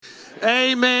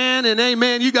Amen and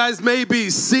amen. You guys may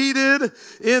be seated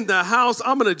in the house.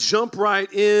 I'm going to jump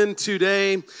right in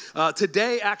today.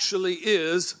 Today actually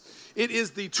is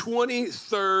the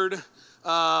 23rd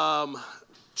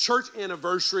church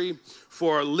anniversary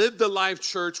for Live the Life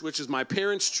Church, which is my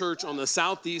parents' church on the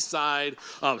southeast side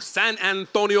of San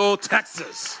Antonio,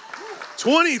 Texas.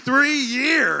 23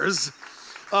 years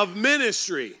of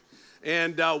ministry.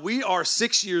 And we are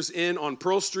 6 years in on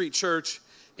Pearl Street Church.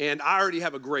 And I already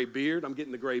have a gray beard. I'm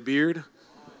getting the gray beard.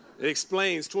 It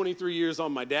explains 23 years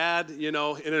on my dad, and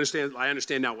I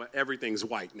understand now everything's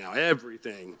white now.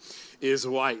 Everything is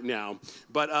white now.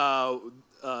 But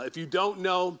if you don't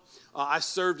know, I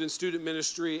served in student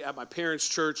ministry at my parents'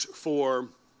 church for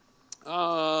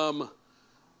 9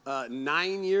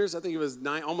 years. I think it was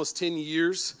almost 10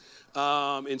 years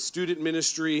in student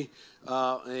ministry.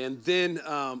 And then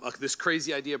this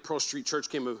crazy idea of Pearl Street Church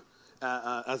came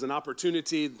as an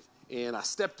opportunity, and I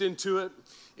stepped into it,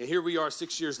 and here we are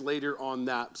 6 years later on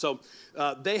that. So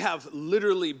they have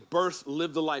literally birthed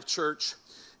Live the Life Church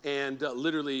and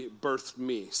literally birthed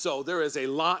me. So there is a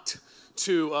lot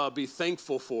to be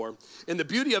thankful for. And the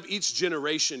beauty of each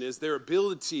generation is their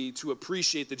ability to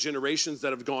appreciate the generations that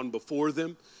have gone before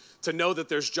them, to know that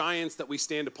there's giants that we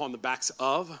stand upon the backs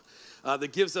of,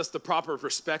 that gives us the proper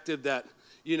perspective that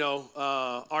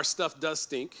our stuff does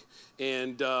stink,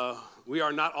 and we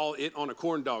are not all it on a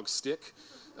corn dog stick.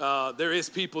 There is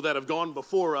people that have gone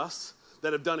before us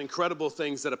that have done incredible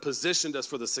things that have positioned us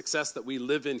for the success that we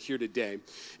live in here today.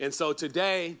 And so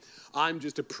today, I'm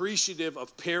just appreciative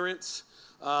of parents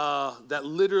that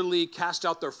literally cashed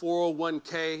out their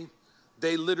 401k.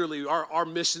 They literally, our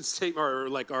mission statement, or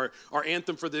like our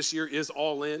anthem for this year is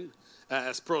all in.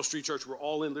 As Pearl Street Church, we're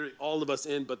all in, literally all of us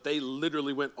in, but they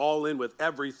literally went all in with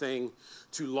everything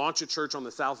to launch a church on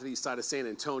the southeast side of San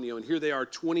Antonio. And here they are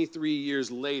 23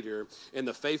 years later, and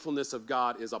the faithfulness of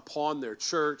God is upon their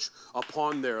church,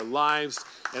 upon their lives,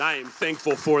 and I am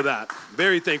thankful for that.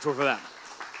 Very thankful for that.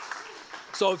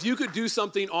 So if you could do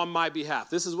something on my behalf,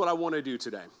 this is what I want to do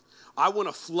today. I want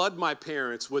to flood my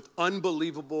parents with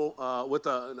unbelievable, with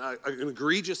an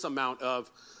egregious amount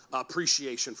of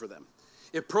appreciation for them.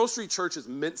 If Pearl Street Church has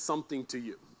meant something to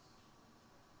you,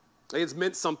 it's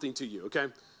meant something to you, okay?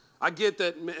 I get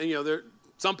that,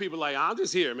 some people are like, I'm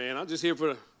just here, man. I'm just here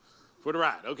for the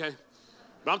ride, okay?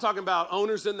 But I'm talking about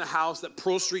owners in the house that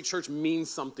Pearl Street Church means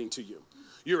something to you.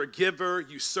 You're a giver.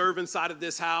 You serve inside of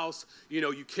this house.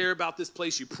 You care about this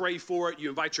place. You pray for it. You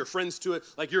invite your friends to it.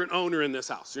 Like you're an owner in this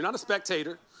house. You're not a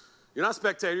spectator. You're not a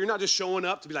spectator. You're not just showing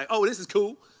up to be like, oh, this is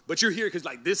cool. But you're here because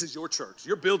this is your church.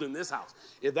 You're building this house.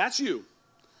 If that's you,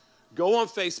 go on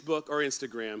Facebook or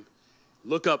Instagram,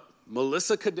 look up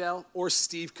Melissa Cadell or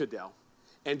Steve Cadell,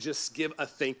 and just give a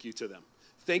thank you to them.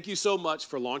 Thank you so much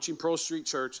for launching Pearl Street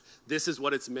Church. This is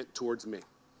what it's meant towards me.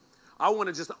 I want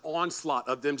to just an onslaught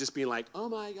of them just being like, oh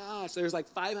my gosh, there's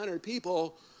 500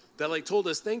 people that told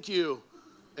us thank you.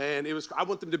 And I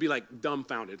want them to be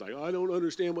dumbfounded, I don't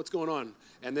understand what's going on.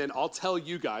 And then I'll tell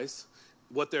you guys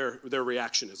what their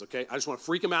reaction is, okay? I just want to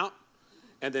freak them out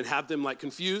and then have them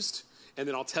confused. And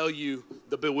then I'll tell you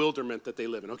the bewilderment that they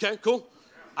live in. Okay, cool?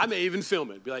 I may even film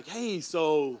it. Be like, hey,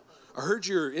 so I heard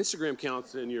your Instagram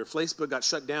accounts and your Facebook got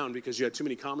shut down because you had too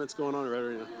many comments going on or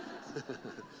whatever.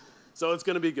 So it's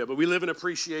going to be good. But we live in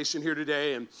appreciation here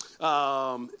today. And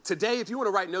today, if you want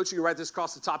to write notes, you can write this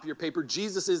across the top of your paper.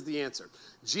 Jesus is the answer.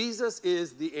 Jesus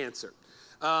is the answer.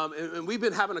 And we've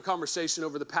been having a conversation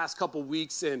over the past couple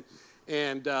weeks.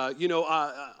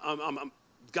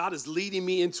 God is leading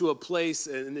me into a place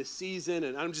in this season,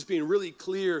 and I'm just being really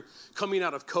clear coming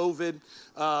out of COVID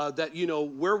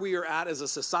that, where we are at as a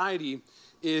society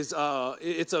is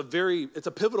it's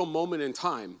a pivotal moment in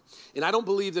time. And I don't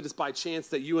believe that it's by chance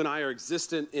that you and I are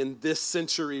existent in this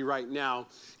century right now,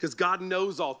 because God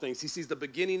knows all things. He sees the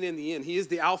beginning and the end. He is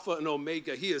the Alpha and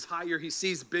Omega. He is higher. He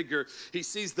sees bigger. He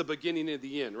sees the beginning and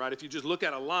the end, right? If you just look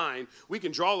at a line, we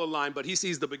can draw a line, but he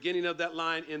sees the beginning of that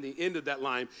line and the end of that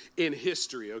line in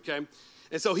history, okay?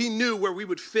 And so he knew where we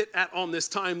would fit at on this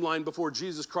timeline before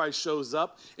Jesus Christ shows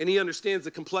up. And he understands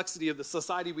the complexity of the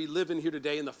society we live in here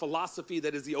today and the philosophy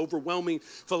that is the overwhelming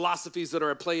philosophies that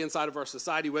are at play inside of our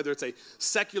society, whether it's a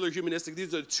secular humanistic.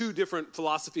 These are two different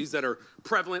philosophies that are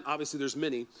prevalent. Obviously, there's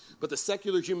many. But the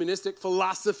secular humanistic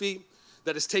philosophy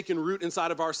that has taken root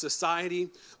inside of our society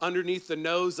underneath the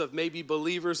nose of maybe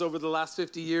believers over the last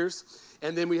 50 years.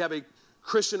 And then we have a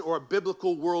Christian or a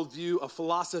biblical worldview, a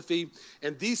philosophy,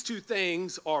 and these two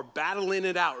things are battling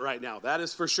it out right now. That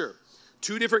is for sure.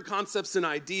 Two different concepts and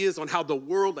ideas on how the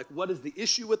world, what is the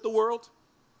issue with the world?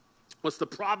 What's the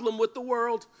problem with the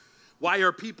world? Why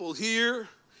are people here?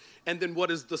 And then what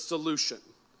is the solution?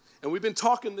 And we've been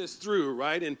talking this through,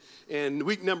 right? And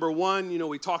week number 1,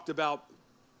 we talked about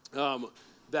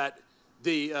that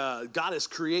God is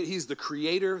He's the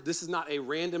creator. This is not a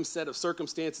random set of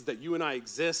circumstances that you and I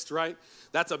exist, right?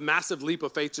 That's a massive leap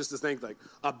of faith just to think like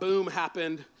a boom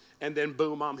happened and then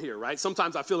boom, I'm here, right?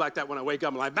 Sometimes I feel like that when I wake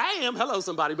up. I'm like, bam, hello,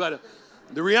 somebody. But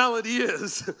the reality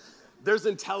is there's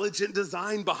intelligent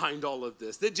design behind all of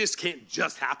this. It just can't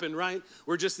just happen, right?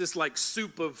 We're just this like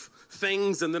soup of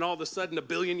things, and then all of a sudden a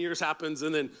billion years happens,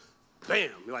 and then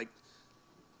bam, like,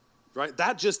 right?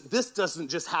 This doesn't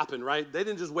just happen, right? They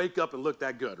didn't just wake up and look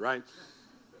that good, right?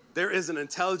 There is an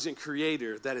intelligent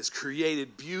creator that has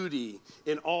created beauty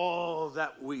in all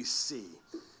that we see.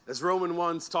 As Roman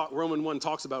 1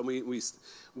 talks about,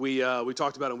 we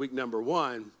talked about in week number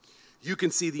 1, you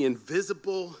can see the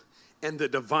invisible and the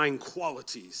divine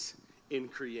qualities in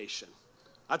creation.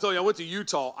 I told you, I went to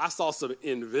Utah. I saw some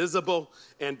invisible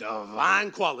and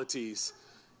divine qualities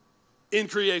in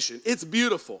creation. It's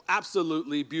beautiful,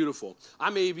 absolutely beautiful. I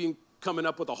may even coming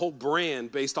up with a whole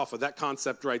brand based off of that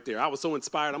concept right there. I was so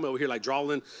inspired. I'm over here like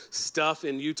drawing stuff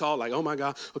in Utah, like, oh my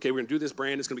God, okay, we're gonna do this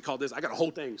brand. It's gonna be called this. I got a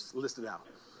whole thing listed out.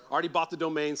 Already bought the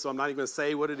domain, so I'm not even gonna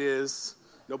say what it is.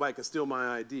 Nobody can steal my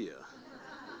idea.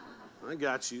 I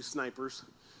got you, snipers.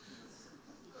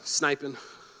 Sniping.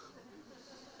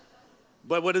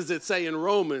 But what does it say in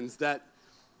Romans? That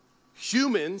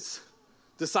humans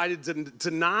decided to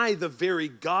deny the very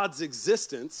God's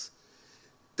existence.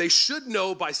 They should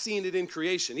know by seeing it in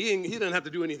creation. He didn't have to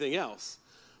do anything else.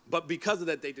 But because of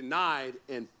that, they denied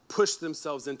and pushed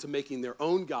themselves into making their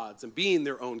own gods and being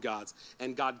their own gods.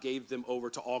 And God gave them over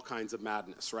to all kinds of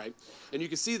madness, right? And you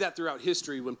can see that throughout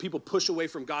history. When people push away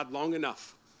from God long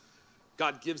enough,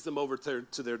 God gives them over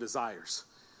to their desires.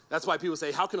 That's why people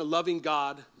say, how can a loving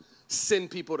God send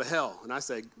people to hell? And I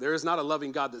say, there is not a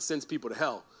loving God that sends people to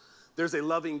hell. There's a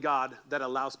loving God that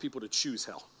allows people to choose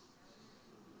hell.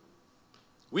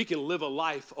 We can live a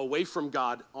life away from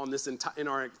God in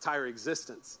our entire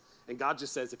existence. And God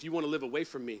just says, if you want to live away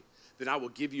from me, then I will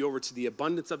give you over to the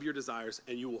abundance of your desires,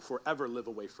 and you will forever live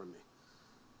away from me.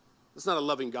 That's not a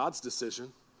loving God's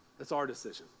decision. That's our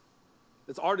decision.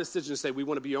 It's our decision to say we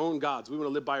want to be our own gods. We want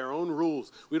to live by our own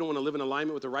rules. We don't want to live in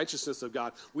alignment with the righteousness of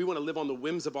God. We want to live on the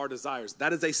whims of our desires.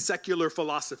 That is a secular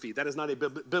philosophy. That is not a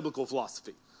biblical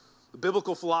philosophy. The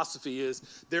biblical philosophy is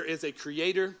there is a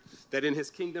creator that in his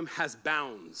kingdom has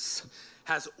bounds,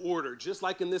 has order. Just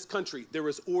like in this country, there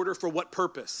is order for what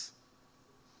purpose?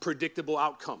 Predictable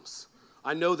outcomes.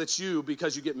 I know that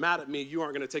because you get mad at me, you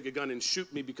aren't going to take a gun and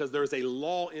shoot me because there is a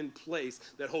law in place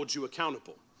that holds you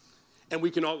accountable. And we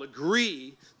can all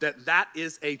agree that that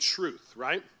is a truth,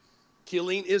 right?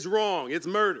 Killing is wrong. It's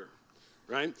murder,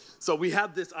 right? So we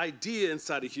have this idea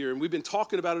inside of here, and we've been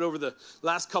talking about it over the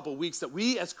last couple of weeks, that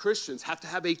we as Christians have to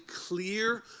have a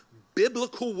clear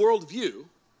biblical worldview.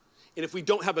 And if we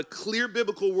don't have a clear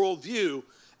biblical worldview,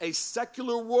 a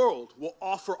secular world will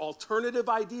offer alternative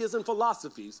ideas and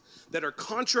philosophies that are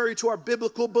contrary to our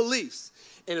biblical beliefs.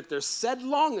 And if they're said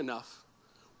long enough,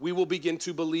 we will begin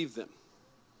to believe them.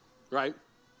 Right?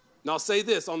 Now I'll say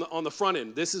this on the front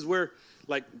end. This is where,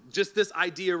 like, just this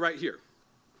idea right here.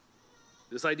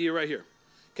 This idea right here.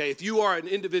 Okay, if you are an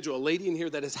individual, a lady in here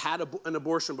that has had an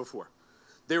abortion before,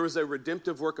 there is a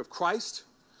redemptive work of Christ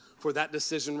for that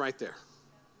decision right there.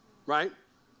 Right?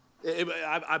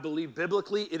 I believe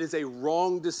biblically it is a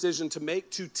wrong decision to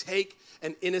make, to take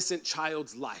an innocent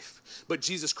child's life. But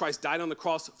Jesus Christ died on the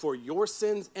cross for your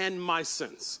sins and my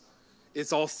sins.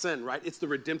 It's all sin, right? It's the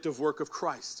redemptive work of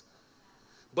Christ.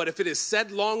 But if it is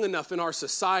said long enough in our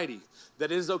society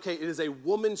that it is okay, it is a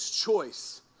woman's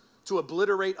choice to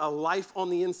obliterate a life on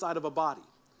the inside of a body,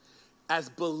 as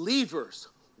believers,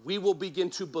 we will begin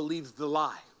to believe the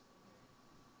lie.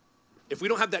 If we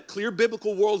don't have that clear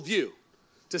biblical worldview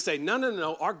to say,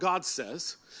 no, our God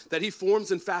says that he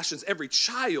forms and fashions every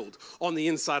child on the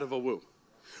inside of a womb.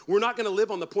 We're not going to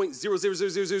live on the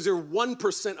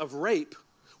 0.00001% of rape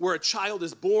where a child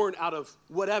is born out of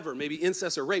whatever, maybe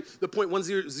incest or rape, the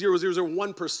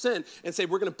 0.10001%, and say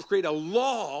we're going to create a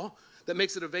law that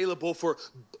makes it available for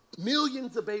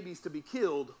millions of babies to be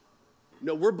killed.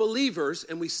 No, we're believers,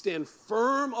 and we stand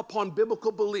firm upon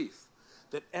biblical belief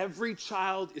that every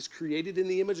child is created in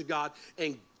the image of God,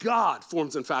 and God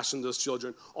forms and fashions those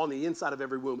children on the inside of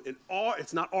every womb. And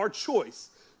it's not our choice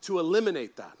to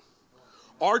eliminate that.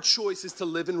 Our choice is to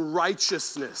live in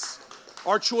righteousness.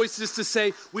 Our choice is to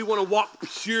say we want to walk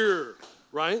pure,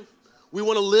 right? We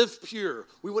want to live pure.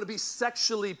 We want to be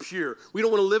sexually pure. We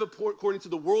don't want to live according to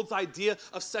the world's idea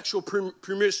of sexual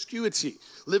promiscuity,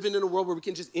 living in a world where we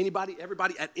can just anybody,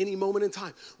 everybody at any moment in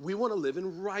time. We want to live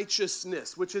in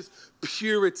righteousness, which is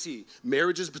purity.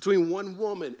 Marriage is between one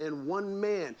woman and one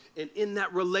man. And in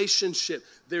that relationship,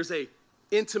 there's a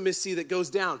intimacy that goes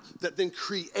down that then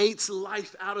creates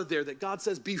life out of there, that God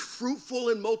says, be fruitful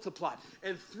and multiply.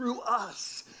 And through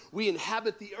us, we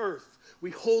inhabit the earth. We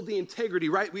hold the integrity,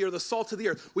 right? We are the salt of the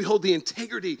earth. We hold the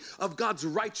integrity of God's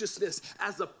righteousness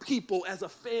as a people, as a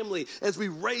family, as we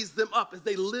raise them up, as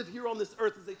they live here on this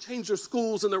earth, as they change their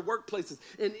schools and their workplaces.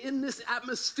 And in this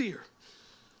atmosphere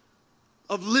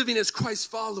of living as Christ's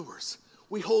followers,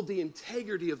 we hold the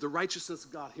integrity of the righteousness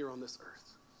of God here on this earth.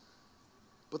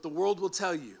 But the world will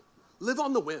tell you, live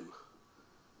on the whim.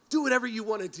 Do whatever you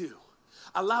want to do.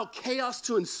 Allow chaos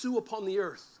to ensue upon the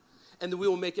earth. And then we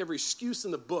will make every excuse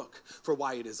in the book for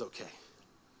why it is okay.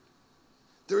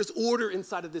 There is order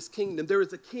inside of this kingdom. There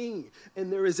is a king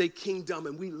and there is a kingdom,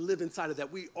 and we live inside of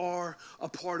that. We are a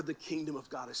part of the kingdom of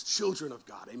God as children of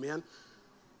God, amen?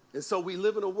 And so we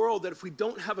live in a world that if we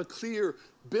don't have a clear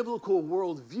biblical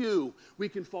worldview, we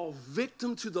can fall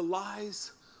victim to the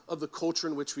lies of the culture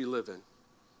in which we live in.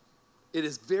 It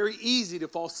is very easy to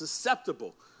fall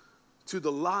susceptible to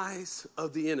the lies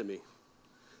of the enemy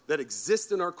that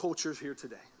exist in our cultures here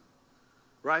today,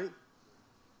 right?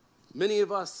 Many of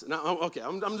us, now, okay,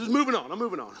 I'm just moving on.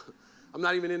 I'm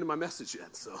not even into my message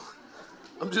yet, so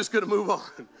I'm just going to move on.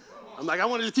 I'm like, I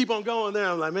wanted to keep on going there.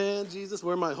 I'm like, man, Jesus,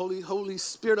 where my Holy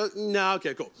Spirit? No,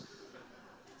 okay, cool.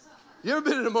 You ever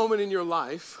been in a moment in your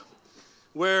life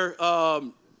where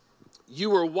you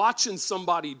were watching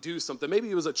somebody do something? Maybe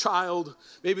it was a child,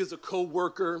 maybe it was a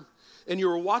coworker, and you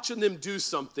were watching them do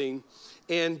something,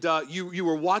 and you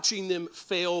were watching them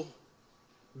fail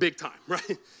big time,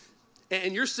 right?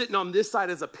 And you're sitting on this side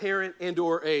as a parent and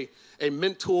or a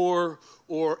mentor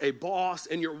or a boss,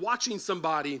 and you're watching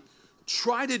somebody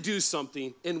try to do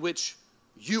something in which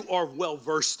you are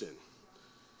well-versed in.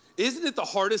 Isn't it the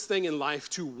hardest thing in life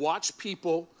to watch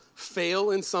people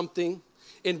fail in something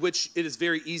in which it is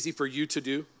very easy for you to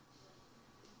do?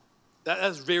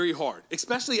 That's very hard,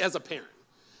 especially as a parent.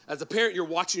 As a parent, you're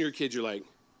watching your kid, you're like,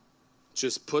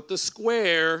 just put the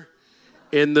square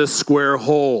in the square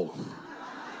hole.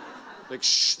 Like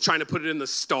trying to put it in the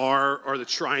star or the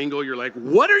triangle. You're like,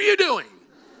 what are you doing?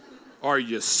 Are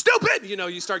you stupid? You know,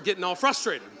 you start getting all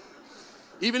frustrated.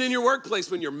 Even in your workplace,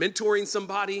 when you're mentoring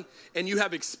somebody and you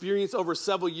have experience over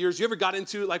several years, you ever got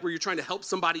into it like where you're trying to help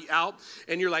somebody out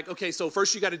and you're like, okay, so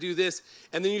first you got to do this.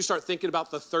 And then you start thinking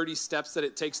about the 30 steps that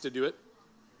it takes to do it.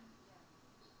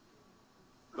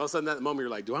 All of a sudden, at that moment, you're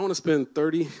like, do I want to spend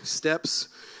 30 steps?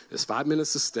 It's 5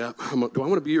 minutes a step. Do I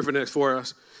want to be here for the next 4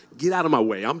 hours? Get out of my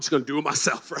way. I'm just going to do it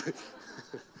myself, right?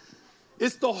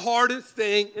 It's the hardest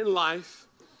thing in life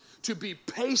to be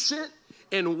patient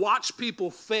and watch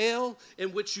people fail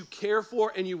in which you care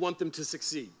for and you want them to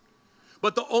succeed.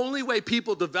 But the only way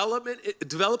people develop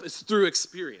is through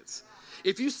experience.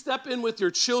 If you step in with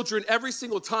your children every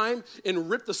single time and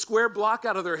rip the square block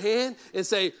out of their hand and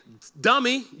say,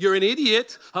 dummy, you're an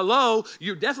idiot. Hello,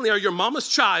 you definitely are your mama's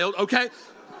child, okay?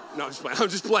 No, I'm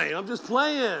just playing.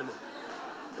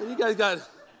 And you guys got,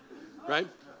 right?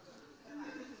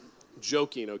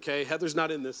 Joking, okay? Heather's not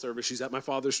in this service. She's at my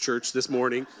father's church this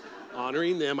morning,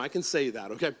 honoring them. I can say that,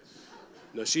 okay?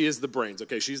 No, she is the brains,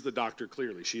 okay? She's the doctor,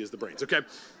 clearly. She is the brains, okay?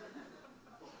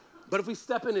 But if we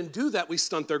step in and do that, we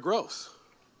stunt their growth.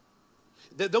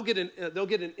 They'll get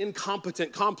an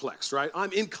incompetent complex, right?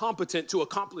 I'm incompetent to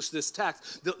accomplish this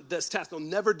task. They'll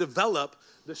never develop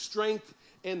the strength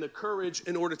and the courage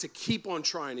in order to keep on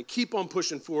trying and keep on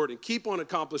pushing forward and keep on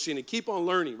accomplishing and keep on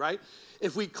learning, right?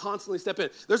 If we constantly step in.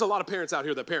 There's a lot of parents out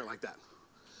here that parent like that.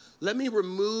 Let me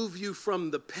remove you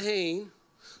from the pain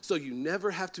so you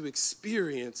never have to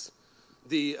experience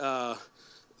the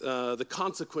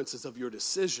consequences of your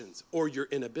decisions or your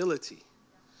inability.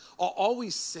 I'll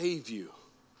always save you.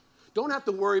 Don't have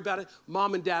to worry about it.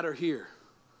 Mom and dad are here.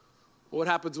 What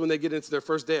happens when they get into their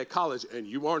first day at college and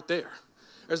you aren't there?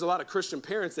 There's a lot of Christian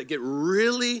parents that get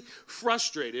really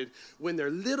frustrated when their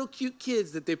little cute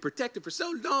kids that they protected for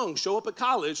so long show up at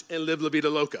college and live La Vida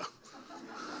Loca,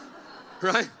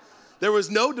 right? There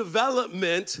was no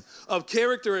development of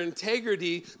character and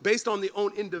integrity based on the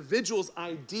own individual's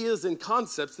ideas and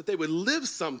concepts that they would live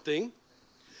something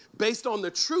based on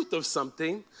the truth of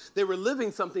something. They were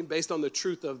living something based on the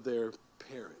truth of their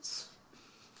parents.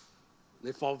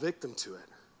 They fall victim to it.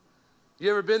 You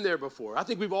ever been there before? I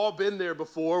think we've all been there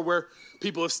before where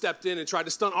people have stepped in and tried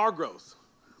to stunt our growth,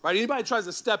 right? Anybody tries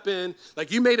to step in,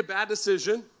 like you made a bad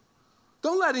decision,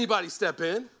 don't let anybody step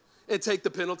in and take the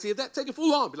penalty of that. Take it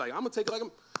full on. Be like, I'm going to take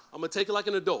it like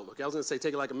an adult. Okay, I was going to say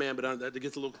take it like a man, but that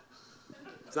gets a little,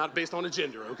 it's not based on a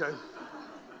gender, okay?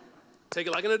 Take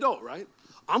it like an adult, right?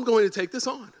 I'm going to take this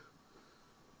on.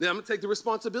 Then I'm going to take the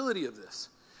responsibility of this.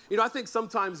 You know, I think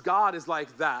sometimes God is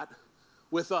like that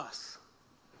with us.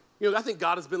 You know, I think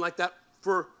God has been like that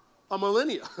for a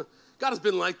millennia. God has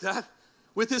been like that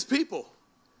with his people.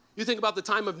 You think about the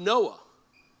time of Noah.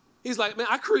 He's like, man,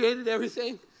 I created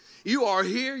everything. You are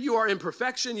here. You are in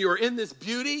perfection. You are in this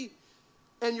beauty.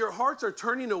 And your hearts are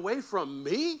turning away from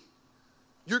me,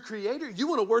 your creator. You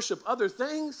want to worship other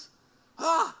things?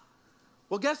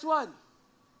 Well, guess what?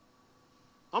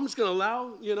 I'm just going to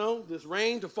allow, this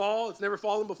rain to fall. It's never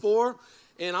fallen before.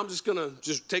 And I'm just going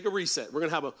to take a reset. We're going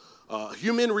to have a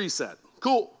human reset.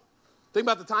 Cool. Think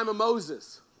about the time of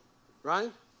Moses,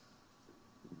 right?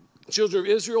 Children of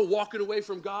Israel walking away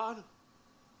from God.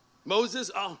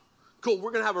 Moses, cool,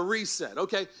 we're going to have a reset.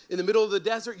 Okay, in the middle of the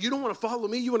desert, you don't want to follow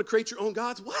me. You want to create your own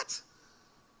gods? What?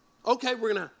 Okay,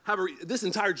 we're going to have this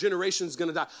entire generation is going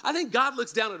to die. I think God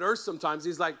looks down at earth sometimes.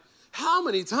 He's like, how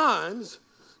many times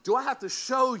do I have to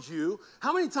show you?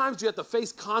 How many times do you have to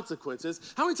face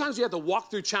consequences? How many times do you have to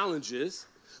walk through challenges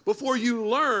before you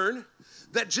learn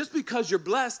that just because you're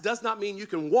blessed does not mean you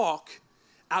can walk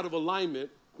out of alignment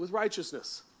with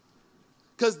righteousness?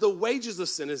 Because the wages of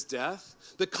sin is death.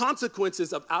 The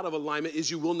consequences of out of alignment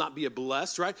is you will not be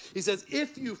blessed, right? He says,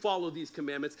 if you follow these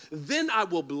commandments, then I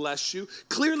will bless you.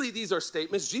 Clearly, these are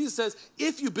statements. Jesus says,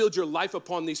 if you build your life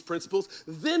upon these principles,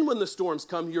 then when the storms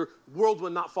come, your world will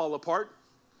not fall apart.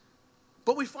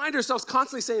 But we find ourselves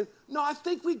constantly saying, no, I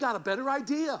think we got a better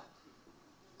idea.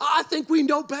 I think we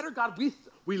know better, God.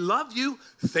 We love you.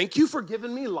 Thank you for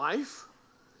giving me life.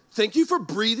 Thank you for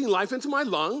breathing life into my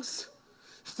lungs.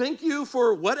 Thank you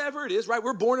for whatever it is, right?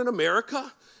 We're born in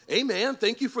America. Amen.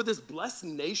 Thank you for this blessed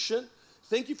nation.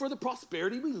 Thank you for the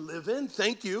prosperity we live in.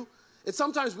 Thank you. And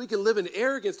sometimes we can live in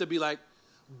arrogance to be like,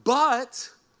 but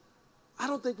I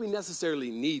don't think we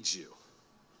necessarily need you.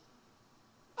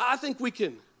 I think we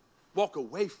can walk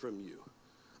away from you.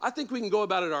 I think we can go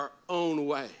about it our own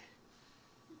way.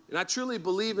 And I truly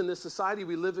believe in this society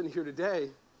we live in here today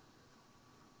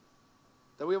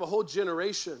that we have a whole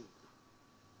generation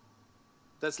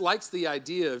that likes the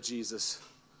idea of Jesus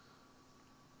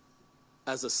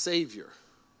as a savior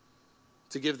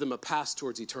to give them a path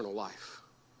towards eternal life.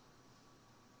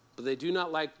 But they do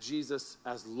not like Jesus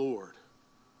as Lord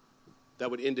that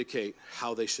would indicate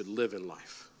how they should live in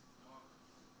life.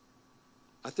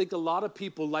 I think a lot of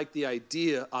people like the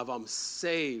idea of I'm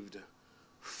saved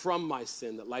from my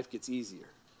sin, that life gets easier.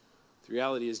 The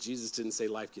reality is Jesus didn't say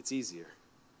life gets easier.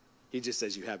 He just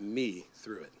says you have me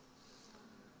through it.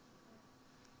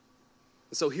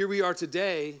 And so here we are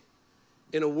today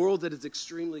in a world that is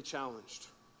extremely challenged.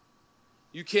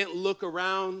 You can't look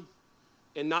around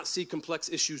and not see complex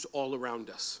issues all around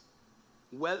us.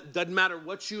 Well, doesn't matter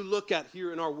what you look at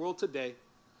here in our world today,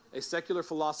 a secular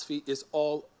philosophy is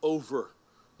all over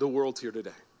the world here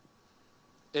today.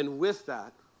 And with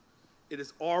that, it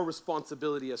is our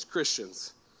responsibility as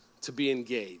Christians to be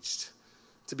engaged,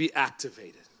 to be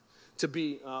activated, to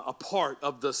be a part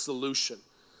of the solution,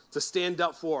 to stand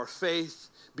up for our faith,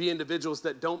 be individuals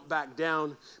that don't back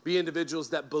down, be individuals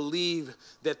that believe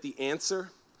that the answer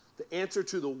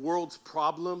to the world's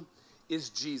problem is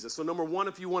Jesus. So number one,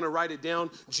 if you want to write it down,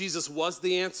 Jesus was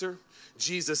the answer,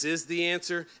 Jesus is the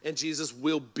answer, and Jesus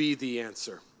will be the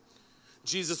answer.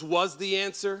 Jesus was the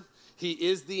answer, he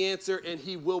is the answer, and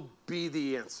he will be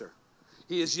the answer.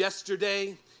 He is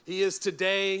yesterday, he is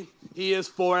today, he is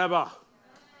forever.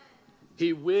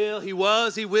 He will, he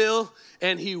was, he will,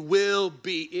 and he will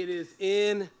be. It is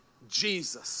in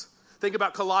Jesus. Think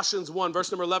about Colossians 1,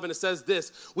 verse number 11. It says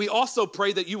this, we also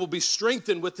pray that you will be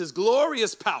strengthened with his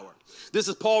glorious power. This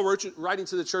is Paul writing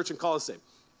to the church in Colossae. It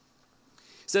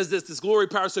says this glory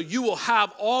power, so you will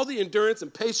have all the endurance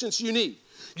and patience you need.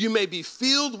 You may be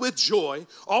filled with joy,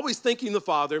 always thanking the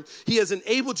Father. He has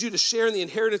enabled you to share in the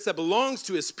inheritance that belongs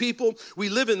to his people. We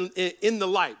live in the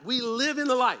light. We live in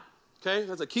the light. Okay,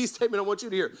 that's a key statement I want you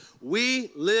to hear.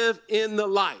 We live in the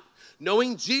light.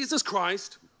 Knowing Jesus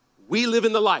Christ, we live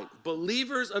in the light.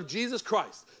 Believers of Jesus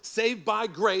Christ, saved by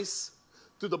grace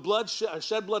through the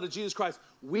shed blood of Jesus Christ,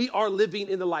 we are living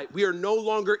in the light. We are no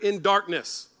longer in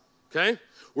darkness. Okay,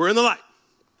 we're in the light.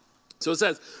 So it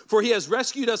says, for he has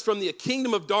rescued us from the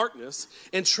kingdom of darkness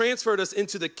and transferred us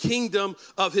into the kingdom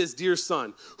of his dear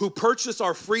son, who purchased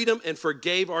our freedom and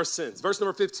forgave our sins. Verse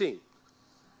number 15.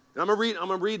 And I'm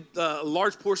gonna read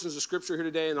large portions of scripture here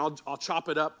today, and I'll chop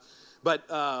it up. But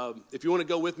if you want to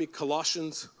go with me,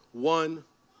 Colossians 1,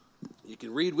 You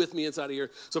can read with me inside of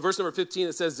here. So verse number 15,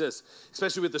 it says this,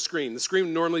 especially with the screen. The screen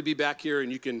would normally be back here,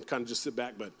 and you can kind of just sit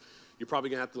back, but you're probably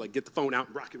going to have to get the phone out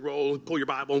and rock and roll, pull your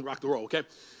Bible and rock the roll, okay?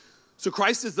 So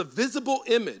Christ is the visible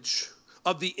image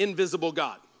of the invisible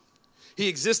God. He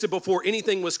existed before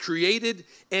anything was created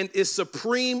and is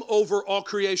supreme over all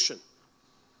creation.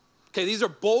 Okay, these are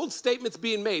bold statements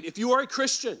being made. If you are a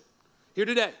Christian here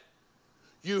today,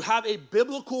 you have a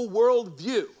biblical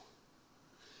worldview.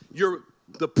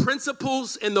 The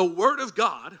principles and the Word of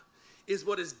God is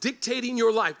what is dictating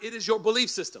your life. It is your belief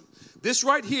system. This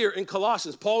right here in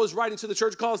Colossians, Paul is writing to the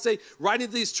church of Colossae, writing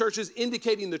to these churches,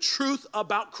 indicating the truth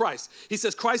about Christ. He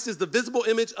says Christ is the visible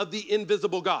image of the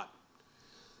invisible God.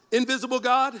 Invisible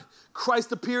God,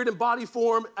 Christ appeared in body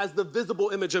form as the visible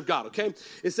image of God, okay?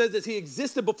 It says that he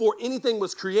existed before anything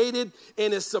was created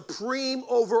and is supreme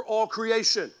over all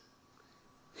creation.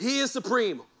 He is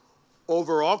supreme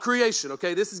over all creation,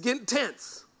 okay? This is getting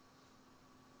tense.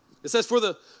 It says,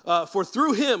 for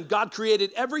through him, God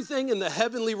created everything in the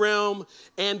heavenly realm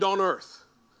and on earth.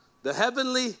 The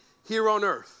heavenly here on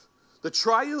earth. The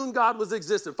triune God was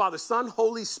existent. Father, Son,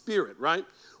 Holy Spirit, right?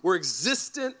 Were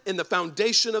existent in the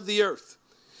foundation of the earth.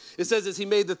 It says as he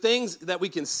made the things that we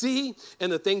can see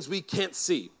and the things we can't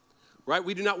see, right?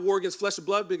 We do not war against flesh and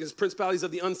blood because principalities of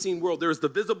the unseen world. There is the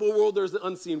visible world, there's the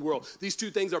unseen world. These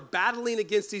two things are battling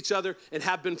against each other and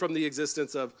have been from the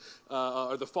existence of,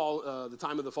 or the fall, the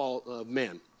time of the fall of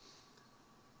man,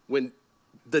 when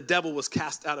the devil was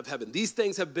cast out of heaven. These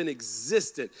things have been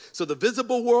existent. So the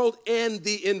visible world and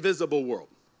the invisible world.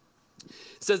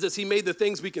 It says that he made the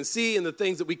things we can see and the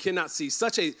things that we cannot see,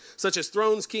 such as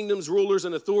thrones, kingdoms, rulers,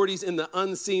 and authorities in the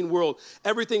unseen world.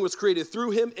 Everything was created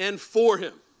through him and for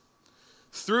him.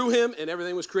 Through him, and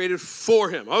everything was created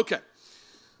for him. Okay,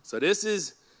 so this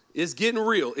is getting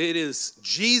real. It is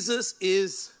Jesus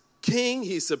is king.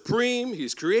 He's supreme.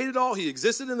 He's created all. He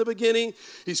existed in the beginning.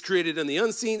 He's created in the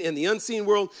unseen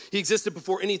world. He existed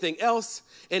before anything else,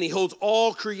 and he holds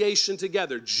all creation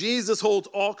together. Jesus holds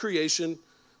all creation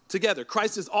together.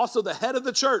 Christ is also the head of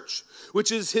the church,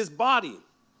 which is his body.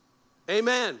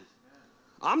 Amen.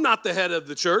 I'm not the head of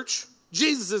the church.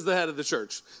 Jesus is the head of the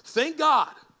church. Thank God.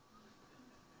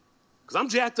 Because I'm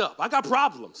jacked up. I got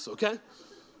problems, okay?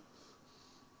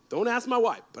 Don't ask my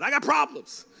wife, but I got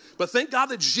problems. But thank God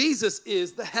that Jesus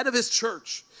is the head of his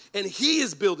church. And he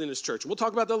is building his church. We'll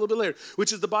talk about that a little bit later,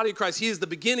 which is the body of Christ. He is the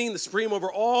beginning, the supreme over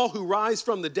all who rise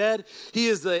from the dead. He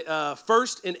is the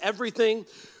first in everything.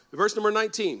 Verse number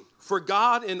 19, for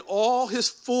God in all his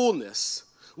fullness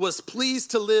was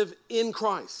pleased to live in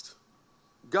Christ.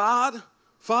 God,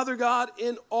 Father God,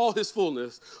 in all his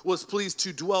fullness was pleased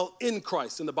to dwell in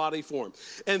Christ in the body form.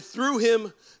 And through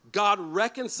him, God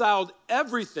reconciled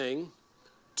everything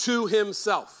to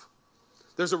himself.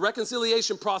 There's a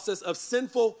reconciliation process of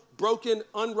sinful, broken,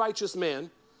 unrighteous man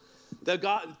that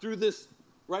God, through this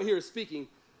right here is speaking,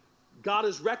 God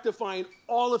is rectifying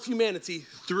all of humanity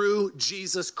through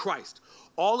Jesus Christ.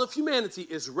 All of humanity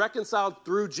is reconciled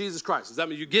through Jesus Christ. Does that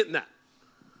mean you're getting that?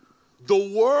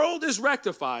 The world is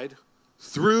rectified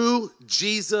through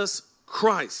Jesus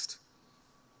Christ.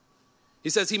 He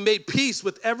says he made peace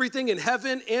with everything in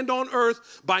heaven and on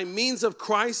earth by means of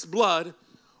Christ's blood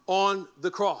on the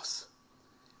cross.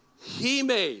 He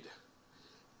made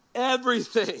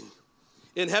everything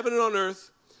in heaven and on earth.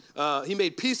 He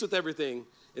made peace with everything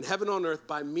in heaven and on earth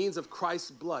by means of Christ's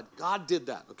blood. God did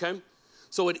that, okay?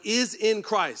 So it is in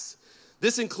Christ.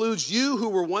 This includes you who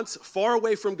were once far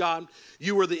away from God.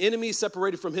 You were the enemy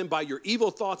separated from him by your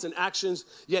evil thoughts and actions.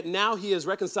 Yet now he has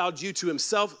reconciled you to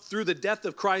himself through the death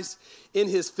of Christ in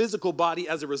his physical body.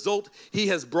 As a result, he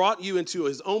has brought you into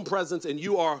his own presence, and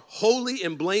you are holy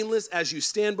and blameless as you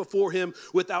stand before him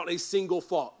without a single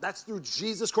fault. That's through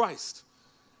Jesus Christ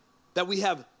that we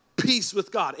have peace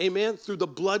with God. Amen? Through the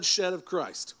bloodshed of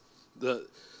Christ.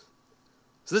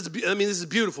 This is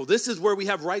beautiful. This is where we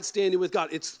have right standing with God.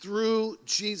 It's through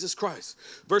Jesus Christ.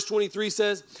 Verse 23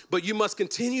 says, but you must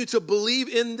continue to believe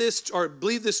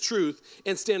this truth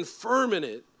and stand firm in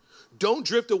it. Don't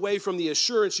drift away from the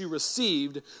assurance you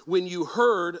received when you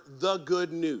heard the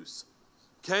good news.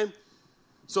 Okay?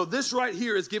 So this right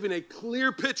here is giving a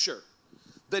clear picture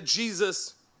that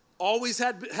Jesus always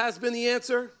has been the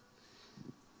answer.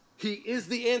 He is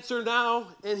the answer now,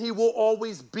 and he will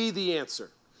always be the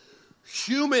answer.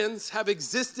 Humans have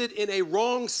existed in a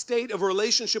wrong state of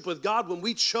relationship with God when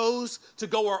we chose to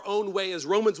go our own way, as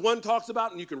Romans 1 talks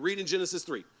about, and you can read in Genesis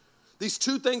 3. These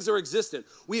two things are existent.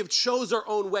 We have chose our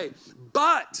own way.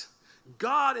 But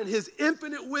God, in his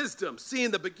infinite wisdom,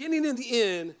 seeing the beginning and the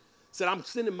end, said, I'm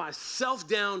sending myself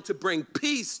down to bring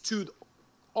peace to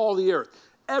all the earth.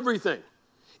 Everything.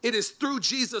 It is through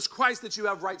Jesus Christ that you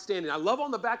have right standing. I love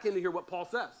on the back end to hear what Paul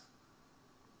says.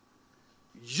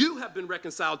 You have been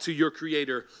reconciled to your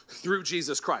Creator through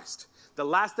Jesus Christ. The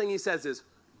last thing he says is,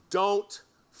 don't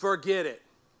forget it.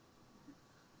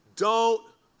 Don't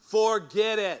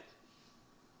forget it.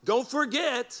 Don't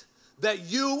forget that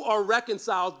you are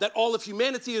reconciled, that all of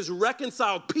humanity is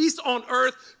reconciled. Peace on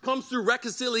earth comes through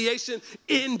reconciliation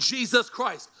in Jesus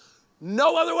Christ.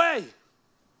 No other way.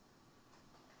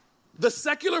 The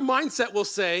secular mindset will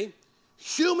say,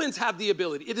 humans have the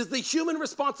ability. It is the human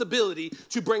responsibility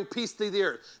to bring peace to the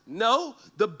earth. No,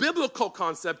 the biblical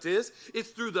concept is, it's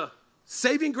through the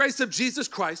saving grace of Jesus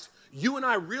Christ. You and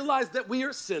I realize that we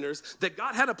are sinners, that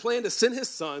God had a plan to send his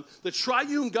son. The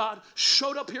triune God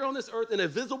showed up here on this earth in a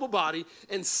visible body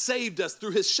and saved us.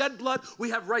 Through his shed blood,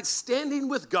 we have right standing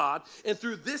with God. And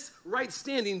through this right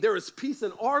standing, there is peace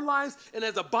in our lives. And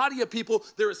as a body of people,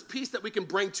 there is peace that we can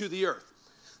bring to the earth.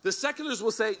 The seculars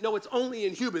will say, no, it's only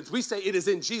in humans. We say it is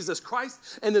in Jesus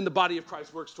Christ, and then the body of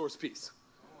Christ works towards peace.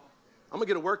 I'm going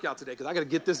to get a workout today because I got to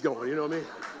get this going, you know what I mean?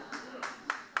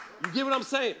 You get what I'm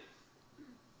saying?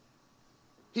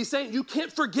 He's saying you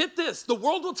can't forget this. The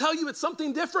world will tell you it's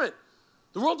something different.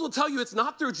 The world will tell you it's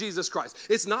not through Jesus Christ.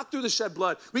 It's not through the shed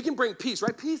blood. We can bring peace,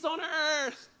 right? Peace on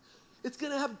earth. It's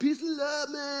going to have peace and love,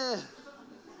 man.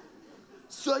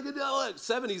 Psychedelic.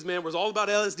 70s, man, was all about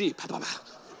LSD.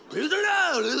 Peace and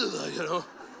love, you know.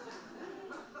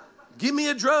 Give me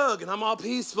a drug and I'm all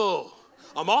peaceful.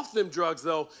 I'm off them drugs,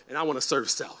 though, and I want to serve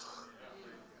self.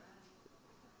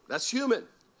 That's human.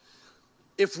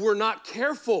 If we're not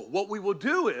careful, what we will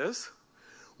do is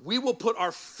we will put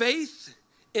our faith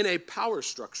in a power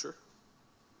structure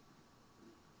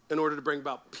in order to bring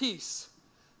about peace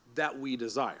that we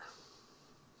desire.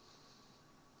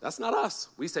 That's not us.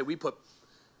 We say we put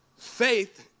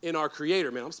faith in our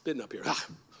Creator. Man, I'm spitting up here.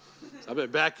 So I better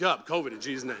back up. COVID in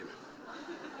Jesus' name.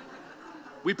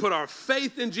 We put our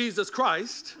faith in Jesus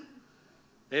Christ.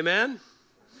 Amen.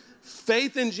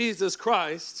 Faith in Jesus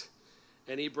Christ.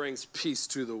 And he brings peace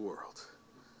to the world.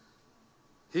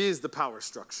 He is the power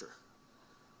structure.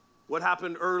 What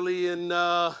happened early in,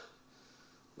 let's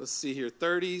see here,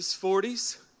 30s,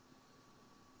 40s?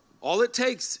 All it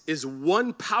takes is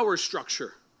one power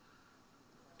structure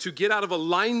to get out of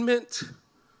alignment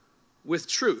with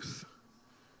truth.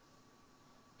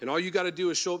 And all you got to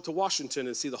do is show up to Washington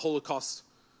and see the Holocaust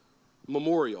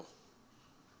Memorial.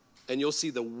 And you'll see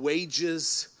the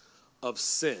wages of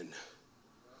sin.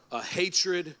 A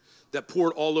hatred that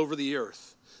poured all over the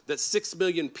earth. That 6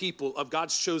 million people of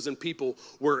God's chosen people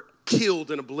were killed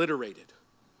and obliterated.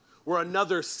 Where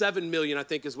another 7 million, I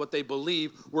think is what they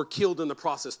believe, were killed in the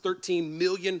process. 13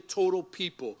 million total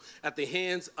people at the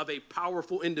hands of a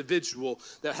powerful individual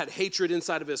that had hatred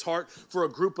inside of his heart for a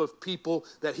group of people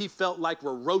that he felt like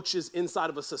were roaches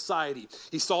inside of a society.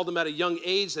 He saw them at a young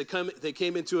age. They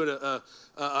came into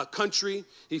a country.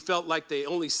 He felt like they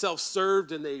only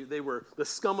self-served and they were the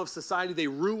scum of society. They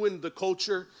ruined the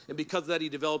culture. And because of that, he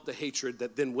developed a hatred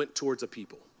that then went towards a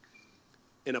people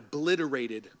and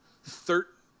obliterated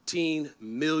 13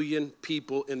 million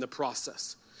people in the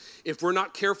process. If we're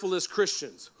not careful as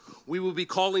Christians, we will be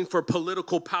calling for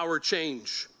political power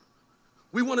change.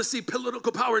 We want to see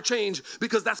political power change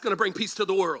because that's going to bring peace to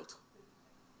the world.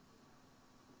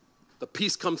 The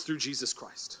peace comes through Jesus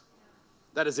Christ.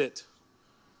 That is it.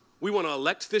 We want to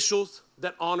elect officials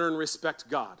that honor and respect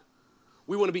God.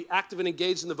 We want to be active and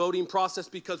engaged in the voting process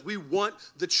because we want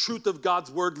the truth of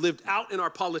God's word lived out in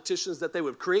our politicians, that they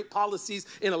would create policies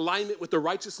in alignment with the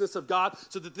righteousness of God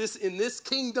so that in this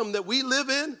kingdom that we live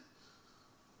in,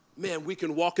 man, we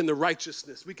can walk in the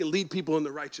righteousness. We can lead people in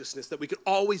the righteousness, that we can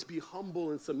always be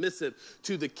humble and submissive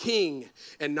to the king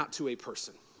and not to a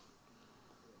person.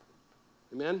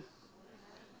 Amen?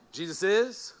 Jesus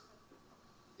is,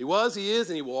 he was, he is,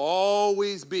 and he will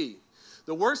always be.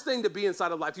 The worst thing to be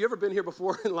inside of life, you ever been here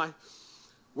before in life,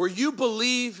 where you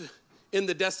believe in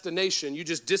the destination, you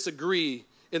just disagree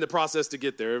in the process to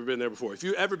get there? Ever been there before? If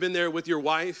you've ever been there with your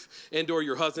wife and or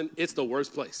your husband, it's the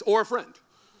worst place. Or a friend.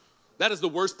 That is the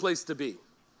worst place to be,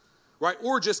 right?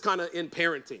 Or just kind of in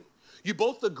parenting. You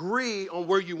both agree on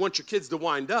where you want your kids to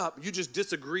wind up. You just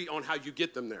disagree on how you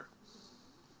get them there.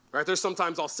 Right? There's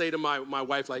sometimes I'll say to my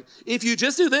wife, like, if you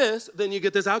just do this, then you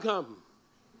get this outcome.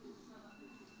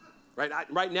 Right?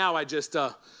 Right now, I just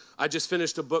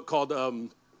finished a book called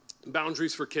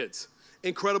Boundaries for Kids.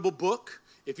 Incredible book.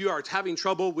 If you are having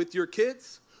trouble with your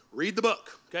kids, read the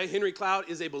book. Okay? Henry Cloud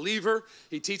is a believer.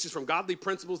 He teaches from godly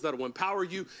principles that will empower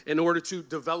you in order to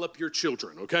develop your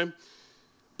children. Okay?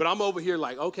 But I'm over here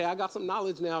like, okay, I got some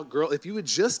knowledge now. Girl, if you would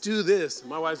just do this.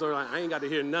 My wife's over like, I ain't got to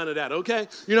hear none of that, okay?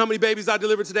 You know how many babies I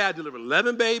delivered today? I delivered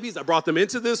 11 babies. I brought them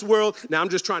into this world. Now I'm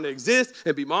just trying to exist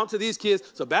and be mom to these kids.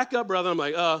 So back up, brother. I'm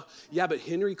like, yeah, but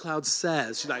Henry Cloud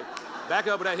says. She's like, back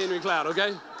up with that Henry Cloud,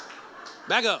 okay?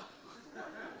 Back up,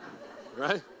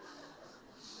 right?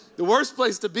 The worst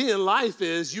place to be in life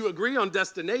is you agree on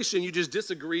destination, you just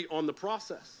disagree on the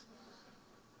process.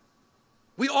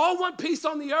 We all want peace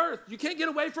on the earth. You can't get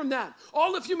away from that.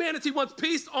 All of humanity wants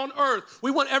peace on earth. We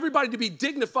want everybody to be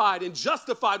dignified and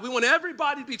justified. We want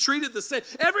everybody to be treated the same.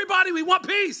 Everybody, we want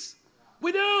peace.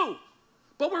 We do.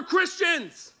 But we're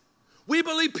Christians. We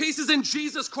believe peace is in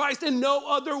Jesus Christ and no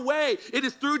other way. It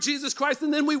is through Jesus Christ,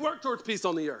 and then we work towards peace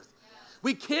on the earth.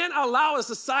 We can't allow a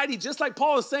society, just like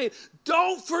Paul is saying,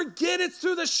 don't forget it's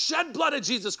through the shed blood of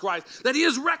Jesus Christ that he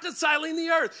is reconciling the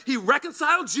earth. He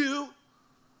reconciled you.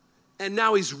 And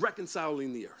now he's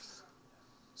reconciling the earth.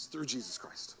 It's through Jesus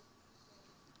Christ.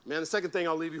 Man, the second thing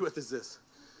I'll leave you with is this.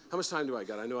 How much time do I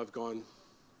got? I know I've gone.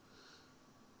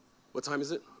 What time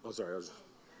is it? Oh, sorry. All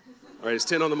right, it's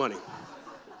 10 on the money.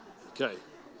 Okay.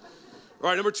 All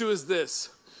right, number 2 is this.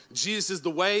 Jesus is the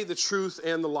way, the truth,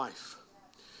 and the life.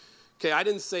 Okay, I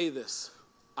didn't say this.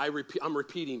 I'm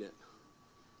repeating it.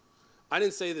 I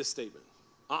didn't say this statement.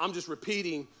 I'm just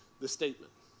repeating the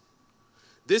statement.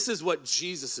 This is what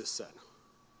Jesus has said,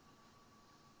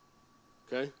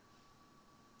 okay?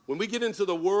 When we get into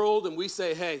the world and we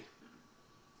say, hey,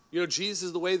 you know, Jesus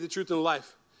is the way, the truth, and the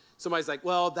life, somebody's like,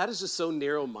 well, that is just so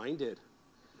narrow-minded.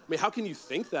 I mean, how can you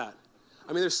think that?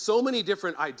 I mean, there's so many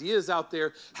different ideas out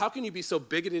there. How can you be so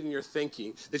bigoted in your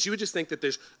thinking that you would just think that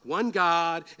there's one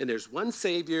God and there's one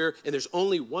Savior and there's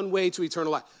only one way to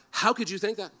eternal life? How could you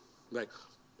think that? Like,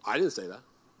 I didn't say that.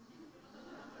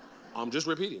 I'm just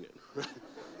repeating it.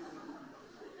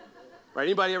 Right?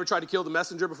 Anybody ever tried to kill the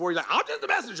messenger before? You're like, I'm just the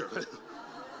messenger.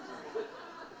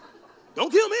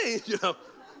 Don't kill me. You know,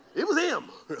 it was him.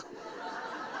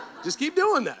 Just keep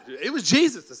doing that. It was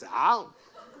Jesus to say, right?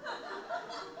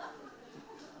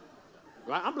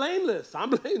 I'm blameless. I'm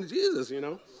blaming Jesus, you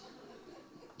know.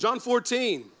 John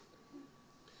 14.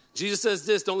 Jesus says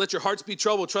this, don't let your hearts be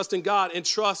troubled. Trust in God and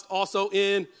trust also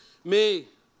in me.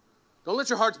 Don't let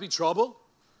your hearts be troubled.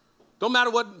 Don't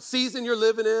matter what season you're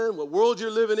living in, what world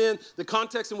you're living in, the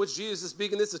context in which Jesus is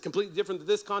speaking, this is completely different than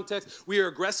this context. We are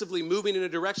aggressively moving in a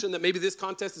direction that maybe this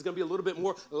context is going to be a little bit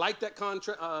more like that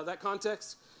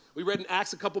context. We read in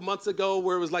Acts a couple months ago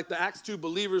where it was like the Acts 2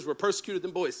 believers were persecuted,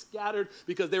 them boys scattered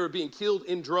because they were being killed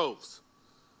in droves.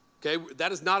 Okay,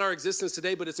 that is not our existence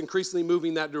today, but it's increasingly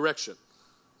moving that direction,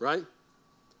 right?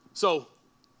 So,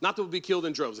 not that we'll be killed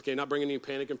in droves, okay? Not bringing any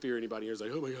panic and fear anybody here. It's like,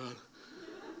 oh my God.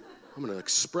 I'm going to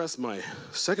express my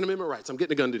Second Amendment rights. I'm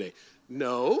getting a gun today.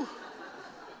 No.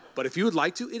 But if you would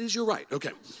like to, it is your right.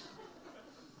 Okay.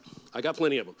 I got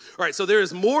plenty of them. All right, so there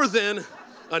is more than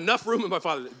enough room in my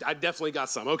Father. I definitely got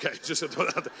some. Okay, just to throw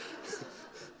that out there.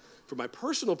 From my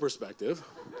personal perspective,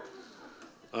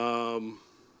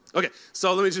 okay,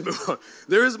 so let me just move on.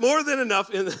 There is more than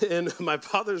enough in my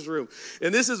Father's room.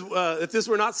 And this is, if this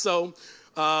were not so,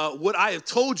 what I have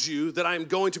told you that I am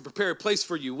going to prepare a place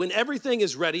for you. When everything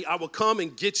is ready, I will come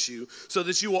and get you so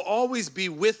that you will always be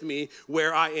with me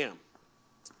where I am.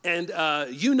 And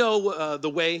you know the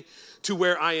way to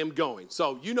where I am going.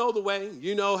 So you know the way.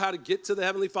 You know how to get to the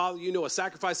Heavenly Father. You know a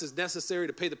sacrifice is necessary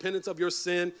to pay the penance of your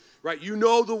sin, right? You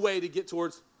know the way to get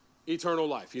towards eternal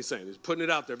life. He's saying, he's putting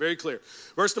it out there very clear.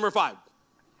 Verse number 5.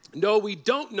 No, we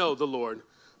don't know the Lord,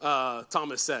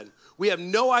 Thomas said. We have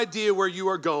no idea where you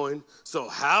are going, so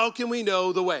how can we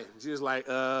know the way? Jesus like,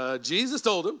 Jesus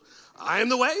told him, I am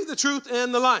the way, the truth,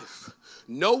 and the life.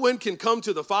 No one can come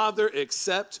to the Father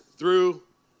except through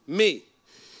me.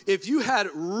 If you had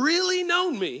really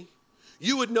known me,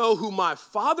 you would know who my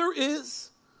Father is.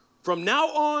 From now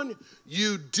on,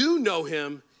 you do know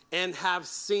him and have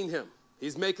seen him.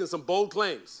 He's making some bold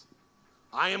claims.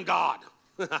 I am God.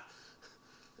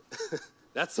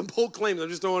 That's some bold claims. I'm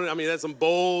just throwing it. I mean, that's some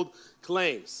bold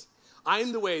claims. I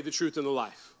am the way, the truth, and the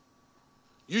life.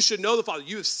 You should know the Father.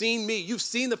 You have seen me. You've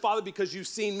seen the Father because you've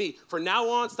seen me. From now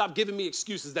on, stop giving me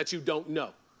excuses that you don't know.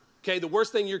 Okay, the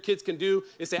worst thing your kids can do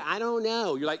is say, I don't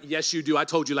know. You're like, yes, you do. I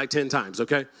told you like 10 times,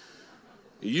 okay?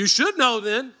 You should know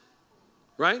then,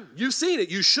 right? You've seen it.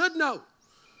 You should know.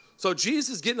 So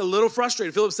Jesus is getting a little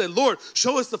frustrated. Philip said, Lord,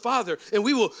 show us the Father, and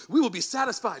we will be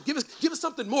satisfied. Give us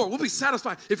something more. We'll be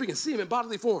satisfied if we can see him in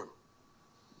bodily form.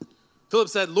 Philip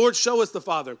said, Lord, show us the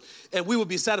Father, and we will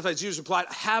be satisfied. Jesus replied,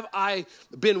 have I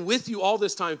been with you all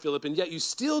this time, Philip, and yet you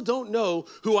still don't know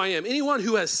who I am? Anyone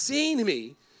who has seen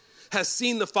me has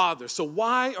seen the Father. So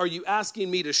why are you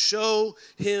asking me to show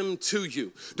him to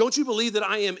you? Don't you believe that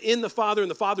I am in the Father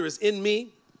and the Father is in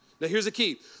me? Now here's the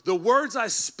key. The words I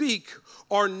speak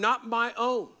are not my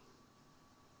own,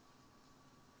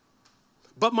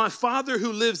 but my Father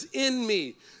who lives in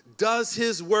me does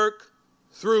his work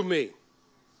through me.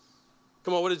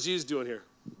 Come on, what is Jesus doing here?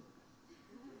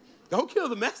 Don't kill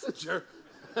the messenger.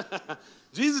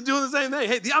 Jesus is doing the same thing.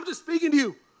 Hey, I'm just speaking to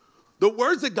you. The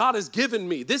words that God has given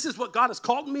me, this is what God has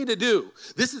called me to do.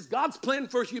 This is God's plan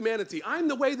for humanity. I'm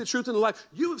the way, the truth, and the life.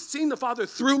 You have seen the Father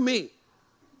through me.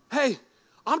 Hey,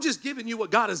 I'm just giving you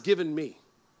what God has given me.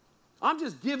 I'm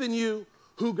just giving you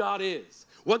who God is,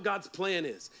 what God's plan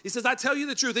is. He says, I tell you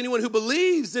the truth, anyone who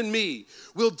believes in me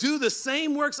will do the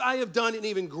same works I have done and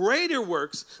even greater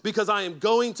works because I am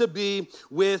going to be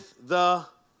with the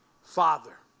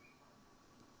Father.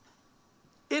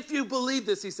 If you believe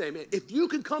this, he's saying, man, if you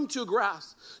can come to a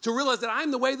grasp to realize that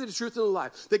I'm the way, the truth, and the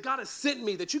life, that God has sent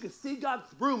me, that you can see God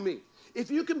through me, if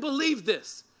you can believe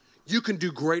this, you can do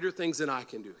greater things than I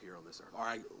can do here on this earth, or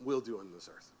I will do on this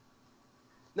earth.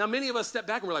 Now, many of us step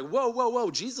back and we're like, whoa,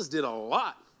 Jesus did a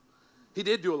lot. He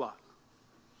did do a lot.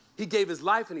 He gave his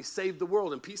life and he saved the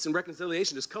world, and peace and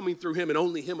reconciliation is coming through him and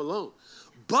only him alone.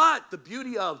 But the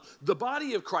beauty of the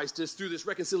body of Christ is through this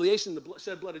reconciliation, the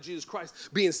shed blood of Jesus Christ,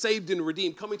 being saved and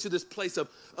redeemed, coming to this place of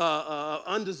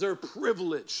undeserved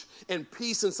privilege and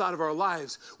peace inside of our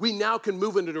lives. We now can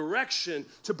move in a direction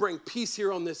to bring peace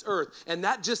here on this earth. And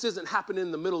that just isn't happening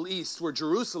in the Middle East where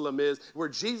Jerusalem is, where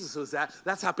Jesus was at.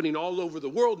 That's happening all over the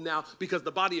world now because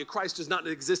the body of Christ does not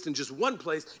exist in just one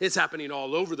place. It's happening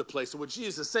all over the place. So what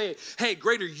Jesus is saying, hey,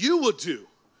 greater you will do,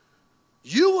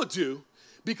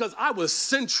 because I was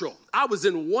central. I was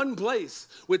in one place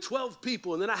with 12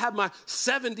 people, and then I had my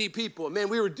 70 people. Man,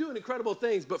 we were doing incredible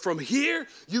things. But from here,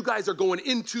 you guys are going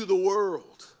into the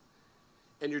world,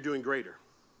 and you're doing greater.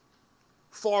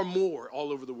 Far more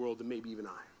all over the world than maybe even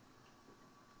I.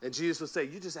 And Jesus would say,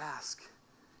 you just ask,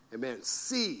 and man,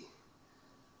 see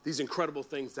these incredible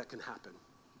things that can happen.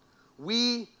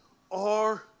 We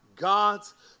are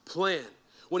God's plan.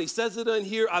 When he says it in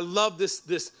here, I love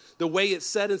this the way it's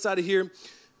said inside of here.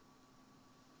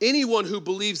 Anyone who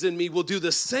believes in me will do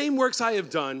the same works I have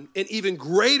done and even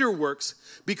greater works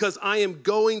because I am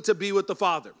going to be with the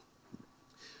Father.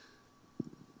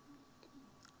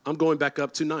 I'm going back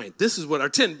up to 9. This is what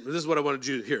I wanted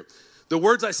you to hear. The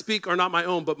words I speak are not my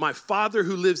own, but my Father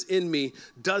who lives in me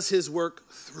does his work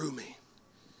through me.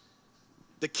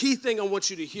 The key thing I want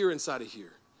you to hear inside of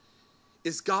here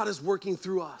is God is working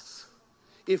through us.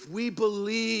 If we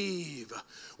believe,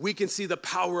 we can see the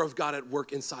power of God at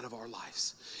work inside of our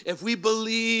lives. If we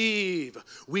believe,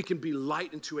 we can be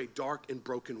light into a dark and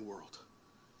broken world.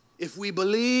 If we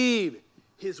believe,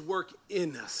 his work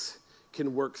in us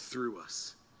can work through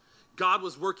us. God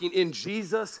was working in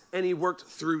Jesus, and he worked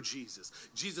through Jesus.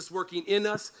 Jesus working in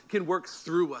us can work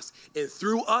through us. And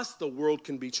through us, the world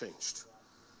can be changed.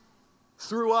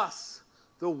 Through us,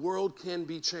 the world can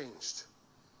be changed.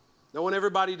 Now, I want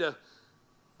everybody to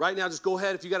right now, just go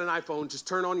ahead. If you got an iPhone, just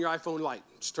turn on your iPhone light.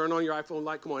 Just turn on your iPhone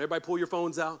light. Come on, everybody pull your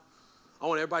phones out. I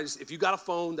want everybody, if you got a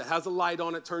phone that has a light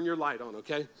on it, turn your light on,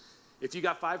 okay? If you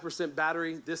got 5%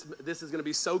 battery, this is going to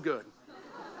be so good.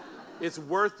 It's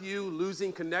worth you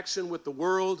losing connection with the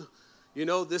world. You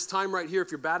know, this time right here,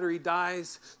 if your battery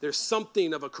dies, there's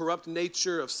something of a corrupt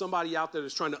nature of somebody out there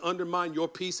that's trying to undermine your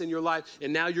peace in your life,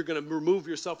 and now you're going to remove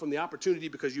yourself from the opportunity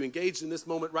because you engaged in this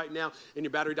moment right now and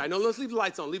your battery died. No, let's leave the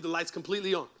lights on. Leave the lights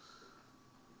completely on.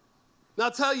 Now,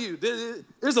 I'll tell you,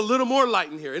 there's a little more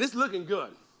light in here, and it's looking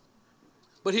good.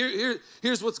 But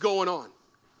here's what's going on.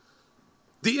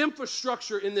 The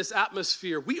infrastructure in this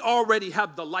atmosphere, we already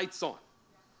have the lights on.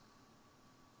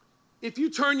 If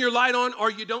you turn your light on or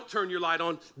you don't turn your light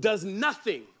on, does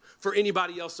nothing for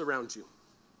anybody else around you.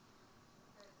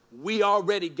 We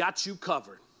already got you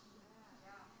covered.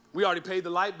 We already paid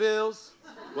the light bills.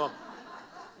 Well,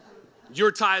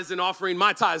 your tithes and offering,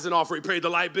 my tithes and offering paid the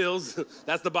light bills.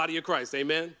 That's the body of Christ,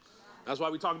 amen? That's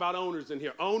why we talk about owners in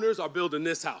here. Owners are building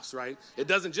this house, right? It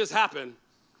doesn't just happen,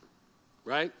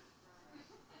 right?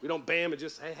 We don't bam and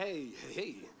just, hey.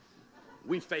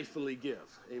 We faithfully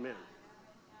give, amen.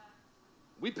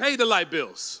 We pay the light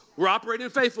bills. We're operating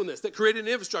in faithfulness that created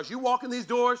an infrastructure. You walk in these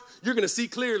doors, you're going to see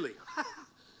clearly.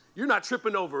 You're not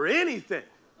tripping over anything.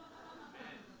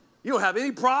 You don't have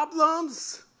any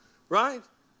problems, right?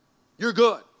 You're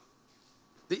good.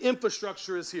 The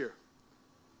infrastructure is here.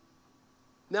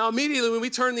 Now, immediately when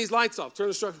we turn these lights off, turn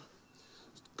the structure,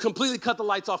 completely cut the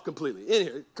lights off completely. In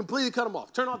here, completely cut them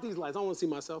off. Turn off these lights. I don't want to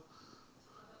see myself.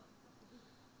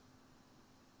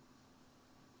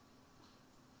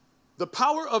 The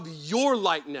power of your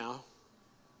light now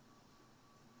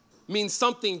means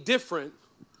something different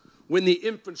when the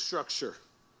infrastructure,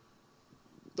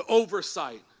 the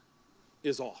oversight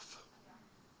is off.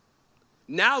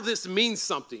 Now this means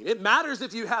something. It matters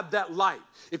if you have that light.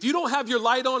 If you don't have your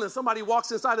light on and somebody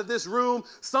walks inside of this room,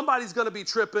 somebody's going to be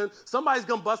tripping, somebody's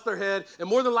going to bust their head, and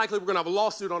more than likely we're going to have a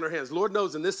lawsuit on our hands. Lord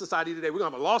knows in this society today, we're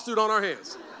going to have a lawsuit on our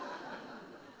hands.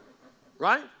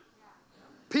 Right?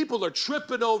 People are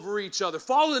tripping over each other,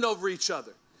 falling over each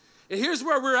other. And here's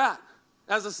where we're at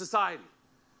as a society.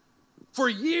 For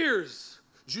years,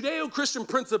 Judeo-Christian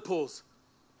principles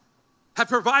have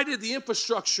provided the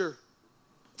infrastructure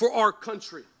for our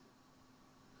country.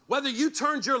 Whether you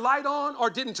turned your light on or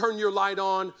didn't turn your light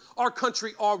on, our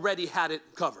country already had it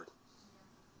covered.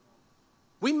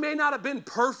 We may not have been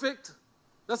perfect.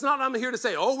 That's not what I'm here to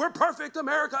say. Oh, we're perfect.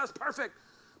 America is perfect.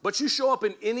 But you show up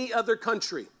in any other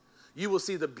country, you will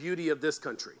see the beauty of this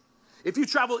country. If you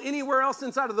travel anywhere else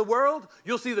inside of the world,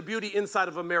 you'll see the beauty inside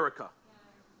of America.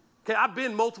 Okay, I've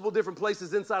been multiple different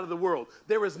places inside of the world.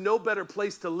 There is no better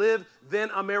place to live than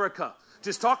America.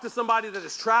 Just talk to somebody that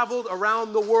has traveled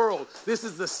around the world. This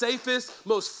is the safest,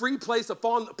 most free place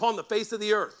upon the face of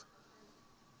the earth.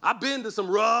 I've been to some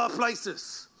rough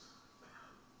places.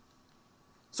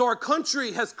 So our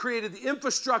country has created the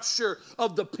infrastructure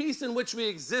of the peace in which we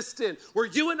exist in, where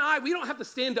you and I, we don't have to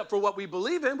stand up for what we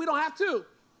believe in. We don't have to.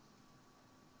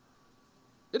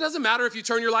 It doesn't matter if you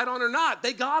turn your light on or not.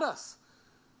 They got us.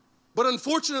 But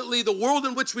unfortunately, the world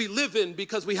in which we live in,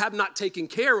 because we have not taken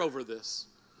care over this,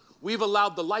 we've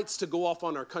allowed the lights to go off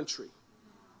on our country.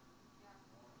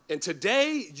 And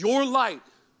today, your light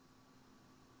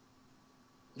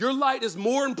is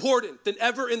more important than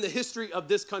ever in the history of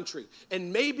this country.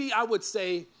 And maybe I would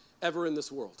say ever in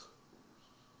this world.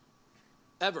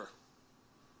 Ever.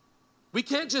 We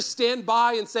can't just stand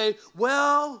by and say,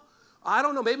 well, I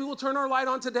don't know, maybe we'll turn our light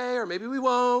on today or maybe we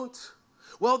won't.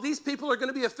 Well, these people are going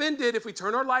to be offended if we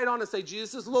turn our light on and say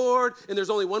Jesus is Lord and there's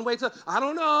only one way to, I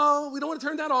don't know, we don't want to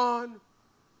turn that on.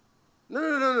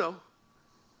 No.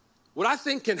 What I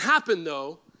think can happen,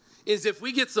 though, is if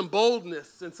we get some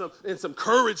boldness and some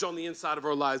courage on the inside of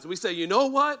our lives, and we say, you know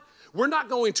what? We're not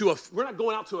going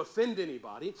out to offend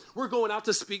anybody. We're going out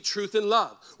to speak truth in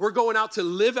love. We're going out to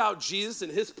live out Jesus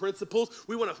and his principles.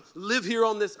 We want to live here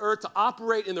on this earth to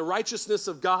operate in the righteousness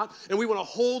of God, and we want to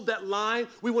hold that line.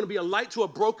 We want to be a light to a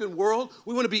broken world.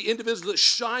 We want to be individuals that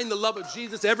shine the love of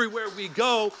Jesus everywhere we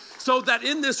go, so that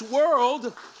in this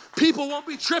world, people won't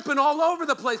be tripping all over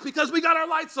the place because we got our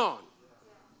lights on.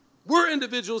 We're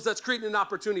individuals that's creating an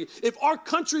opportunity. If our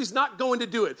country's not going to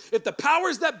do it, if the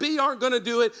powers that be aren't going to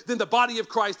do it, then the body of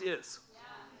Christ is.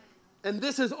 Yeah. And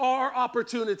this is our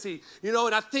opportunity. You know,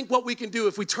 and I think what we can do,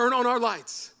 if we turn on our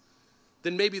lights,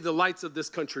 then maybe the lights of this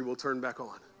country will turn back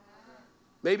on. Yeah.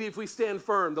 Maybe if we stand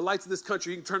firm, the lights of this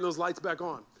country, you can turn those lights back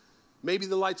on. Maybe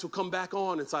the lights will come back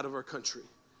on inside of our country.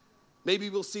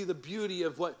 Maybe we'll see the beauty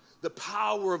of the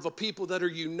power of a people that are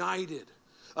united.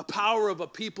 A power of a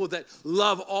people that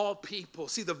love all people.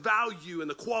 See the value and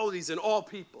the qualities in all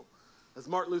people. As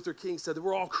Martin Luther King said, that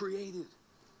we're all created,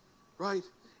 right?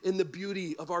 In the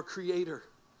beauty of our Creator.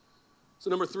 So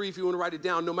number 3, if you want to write it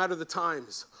down, no matter the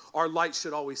times, our light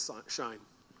should always shine.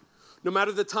 No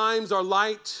matter the times, our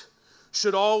light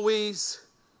should always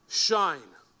shine.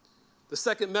 The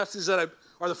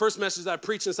first message that I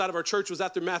preached inside of our church was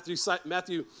after Matthew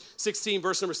 16,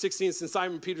 verse number 16. Since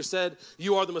Simon Peter said,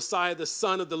 you are the Messiah, the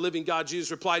Son of the living God.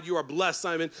 Jesus replied, you are blessed,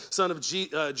 Simon, son of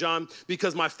John,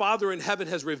 because my Father in heaven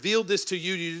has revealed this to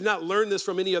you. You did not learn this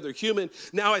from any other human.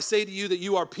 Now I say to you that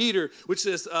you are Peter,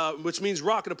 which means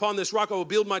rock. And upon this rock I will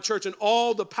build my church, and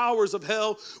all the powers of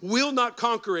hell will not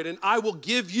conquer it. And I will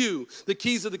give you the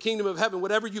keys of the kingdom of heaven.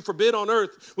 Whatever you forbid on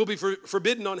earth will be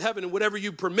forbidden on heaven, and whatever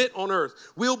you permit on earth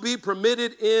will be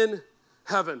permitted in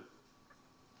heaven.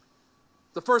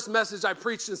 The first message I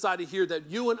preached inside of here, that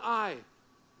you and I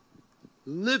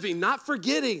living, not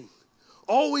forgetting,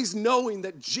 always knowing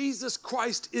that Jesus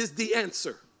Christ is the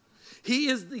answer. He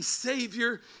is the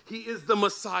Savior. He is the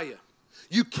Messiah.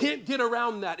 You can't get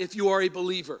around that if you are a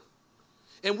believer.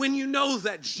 And when you know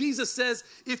that, Jesus says,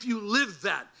 if you live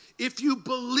that, if you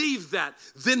believe that,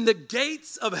 then the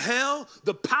gates of hell,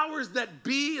 the powers that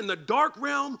be in the dark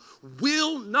realm,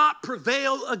 will not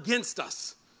prevail against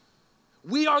us.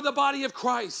 We are the body of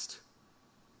Christ.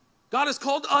 God has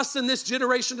called us in this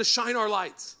generation to shine our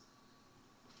lights.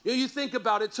 You know, you think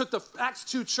about it, it took the Acts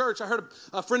 2 church. I heard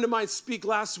a friend of mine speak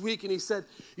last week, and he said,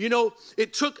 you know,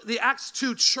 it took the Acts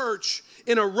 2 church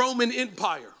in a Roman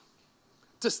empire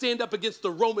to stand up against the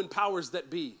Roman powers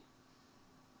that be.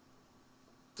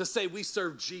 To say we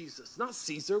serve Jesus, not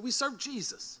Caesar, we serve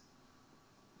Jesus.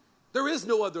 There is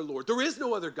no other Lord. There is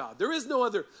no other God. There is no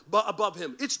other above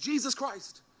him. It's Jesus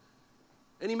Christ.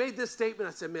 And he made this statement.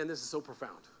 I said, man, this is so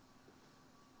profound.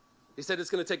 He said it's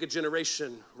going to take a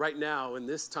generation right now in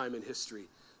this time in history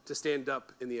to stand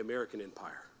up in the American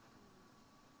empire.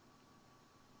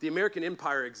 The American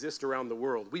empire exists around the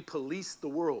world. We police the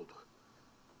world.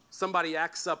 Somebody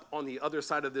acts up on the other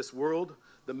side of this world.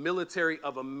 The military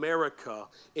of America,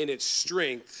 in its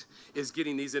strength, is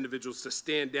getting these individuals to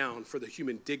stand down for the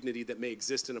human dignity that may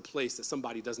exist in a place that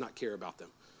somebody does not care about them.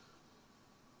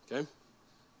 Okay?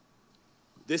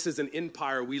 This is an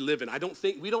empire we live in.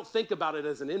 We don't think about it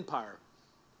as an empire.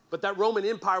 But that Roman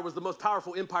Empire was the most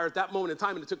powerful empire at that moment in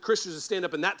time, and it took Christians to stand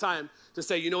up in that time to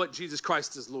say, you know what, Jesus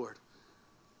Christ is Lord.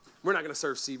 We're not going to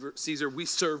serve Caesar. We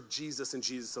serve Jesus and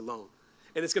Jesus alone.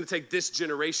 And it's going to take this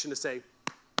generation to say,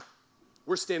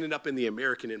 we're standing up in the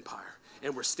American empire,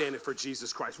 and we're standing for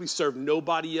Jesus Christ. We serve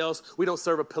nobody else. We don't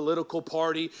serve a political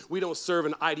party. We don't serve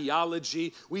an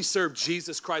ideology. We serve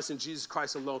Jesus Christ and Jesus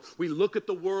Christ alone. We look at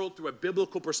the world through a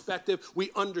biblical perspective.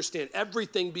 We understand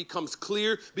everything becomes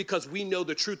clear because we know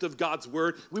the truth of God's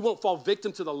word. We won't fall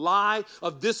victim to the lie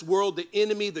of this world, the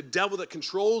enemy, the devil that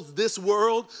controls this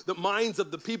world, the minds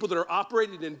of the people that are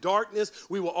operating in darkness.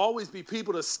 We will always be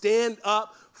people to stand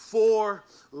up for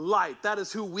light. That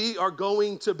is who we are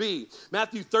going to be.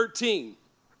 Matthew 13.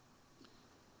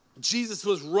 Jesus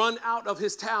was run out of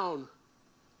his town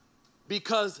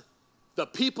because the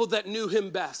people that knew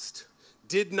him best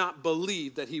did not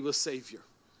believe that he was Savior.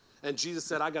 And Jesus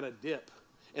said, I got a dip,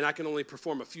 and I can only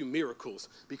perform a few miracles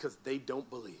because they don't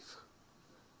believe.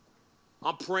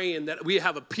 I'm praying that we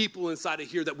have a people inside of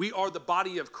here, that we are the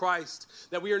body of Christ,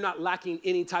 that we are not lacking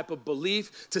any type of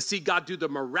belief to see God do the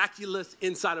miraculous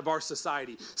inside of our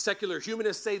society. Secular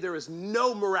humanists say there is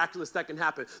no miraculous that can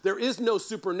happen. There is no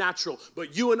supernatural,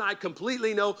 but you and I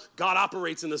completely know God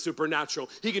operates in the supernatural.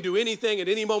 He can do anything at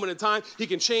any moment in time. He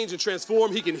can change and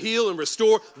transform. He can heal and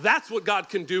restore. That's what God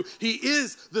can do. He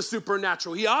is the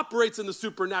supernatural. He operates in the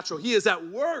supernatural. He is at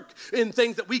work in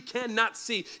things that we cannot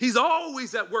see. He's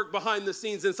always at work behind the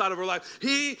scenes inside of our life.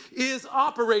 He is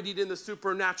operating in the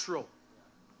supernatural.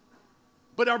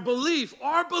 But our belief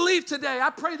today, I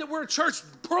pray that we're a church,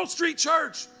 Pearl Street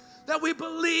Church, that we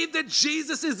believe that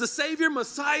Jesus is the Savior,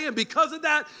 Messiah, and because of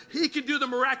that, he can do the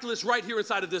miraculous right here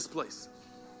inside of this place.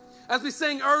 As we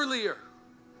sang earlier,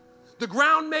 the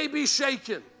ground may be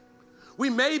shaken. We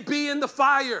may be in the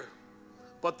fire,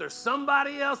 but there's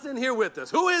somebody else in here with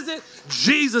us. Who is it?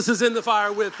 Jesus is in the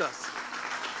fire with us.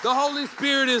 The Holy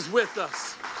Spirit is with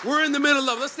us. We're in the middle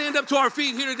of it. Let's stand up to our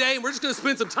feet here today, and we're just going to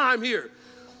spend some time here.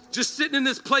 Just sitting in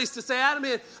this place to say, Adam,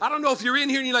 man, I don't know if you're in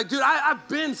here and you're like, dude, I've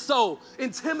been so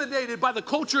intimidated by the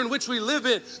culture in which we live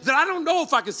in that I don't know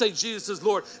if I can say Jesus is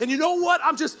Lord. And you know what?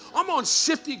 I'm on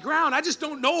shifty ground. I just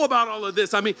don't know about all of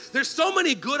this. I mean, there's so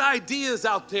many good ideas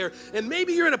out there. And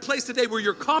maybe you're in a place today where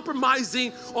you're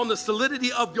compromising on the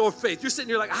solidity of your faith. You're sitting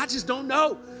here like, I just don't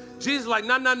know. Jesus is like,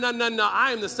 no.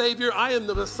 I am the Savior. I am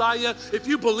the Messiah. If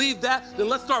you believe that, then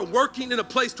let's start working in a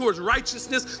place towards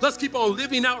righteousness. Let's keep on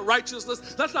living out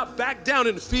righteousness. Let's not back down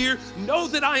in fear. Know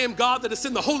that I am God, that has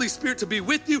sent the Holy Spirit to be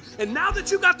with you. And now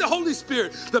that you got the Holy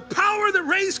Spirit, the power that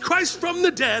raised Christ from the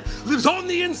dead lives on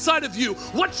the inside of you.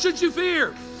 What should you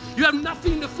fear? You have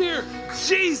nothing to fear.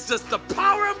 Jesus, the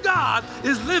power of God,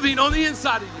 is living on the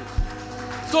inside of you.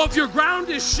 So if your ground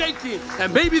is shaking,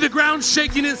 and maybe the ground's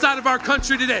shaking inside of our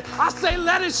country today, I say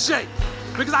let it shake.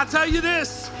 Because I tell you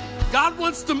this, God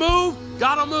wants to move,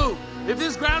 God will move. If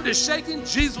this ground is shaking,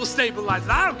 Jesus will stabilize it.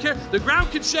 I don't care. The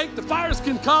ground can shake, the fires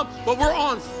can come, but we're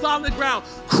on solid ground.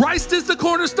 Christ is the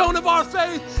cornerstone of our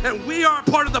faith, and we are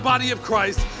part of the body of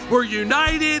Christ. We're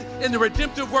united in the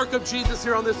redemptive work of Jesus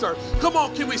here on this earth. Come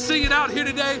on, can we sing it out here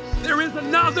today? There is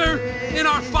another in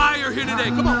our fire here today.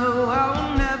 Come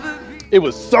on. It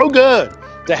was so good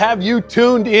to have you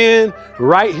tuned in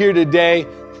right here today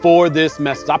for this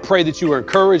message. I pray that you were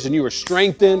encouraged and you were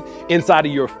strengthened inside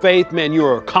of your faith. Man, you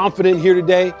are confident here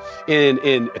today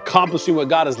in accomplishing what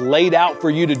God has laid out for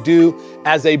you to do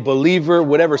as a believer,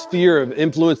 whatever sphere of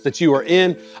influence that you are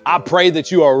in. I pray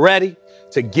that you are ready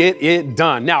to get it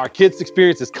done. Now, our kids'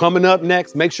 experience is coming up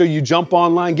next. Make sure you jump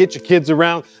online, get your kids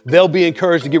around. They'll be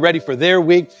encouraged to get ready for their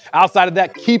week. Outside of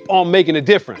that, keep on making a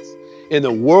difference in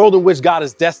the world in which God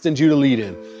has destined you to lead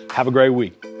in. Have a great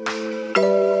week.